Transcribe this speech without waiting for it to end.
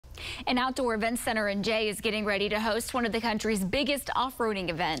An outdoor event center in Jay is getting ready to host one of the country's biggest off-roading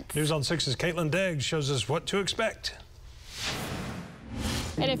events. News on 6's Caitlin Deggs shows us what to expect.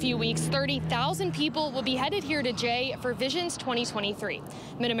 In a few weeks, 30,000 people will be headed here to Jay for Visions 2023.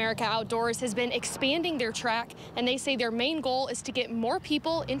 MidAmerica Outdoors has been expanding their track, and they say their main goal is to get more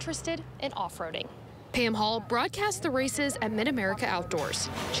people interested in off-roading. Pam Hall broadcasts the races at MidAmerica Outdoors.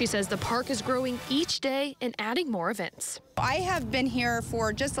 She says the park is growing each day and adding more events. I have been here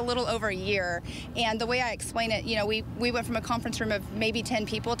for just a little over a year, and the way I explain it, we went from a conference room of maybe 10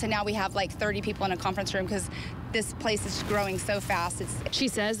 people to now we have like 30 people in a conference room because this place is growing so fast. She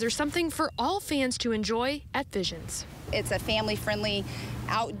says there's something for all fans to enjoy at Visions. It's a family-friendly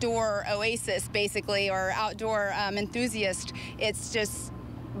outdoor oasis, basically, or outdoor enthusiast. It's just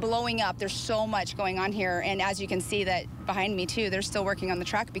blowing up. There's so much going on here, and as you can see that behind me too, they're still working on the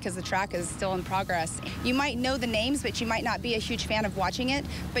track because the track is still in progress. You might know the names, but you might not be a huge fan of watching it,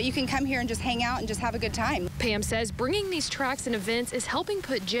 but you can come here and just hang out and just have a good time. Pam says bringing these tracks and events is helping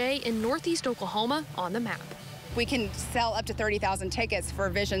put Jay in Northeast Oklahoma on the map. We can sell up to 30,000 tickets for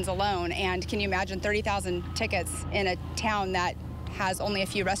Visions alone, and can you imagine 30,000 tickets in a town that has only a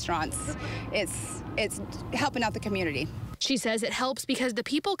few restaurants? It's helping out the community. She says it helps because the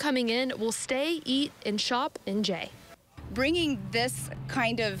people coming in will stay, eat, and shop in Jay. Bringing this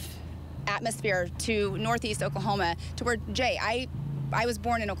kind of atmosphere to Northeast Oklahoma, to where Jay, I was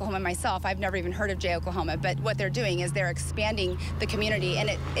born in Oklahoma myself. I've never even heard of Jay, Oklahoma, but what they're doing is they're expanding the community,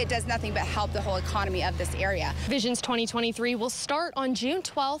 and it does nothing but help the whole economy of this area. Visions 2023 will start on June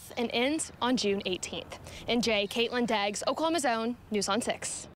 12th and end on June 18th. In Jay, Caitlin Deggs, Oklahoma's Own, News on 6.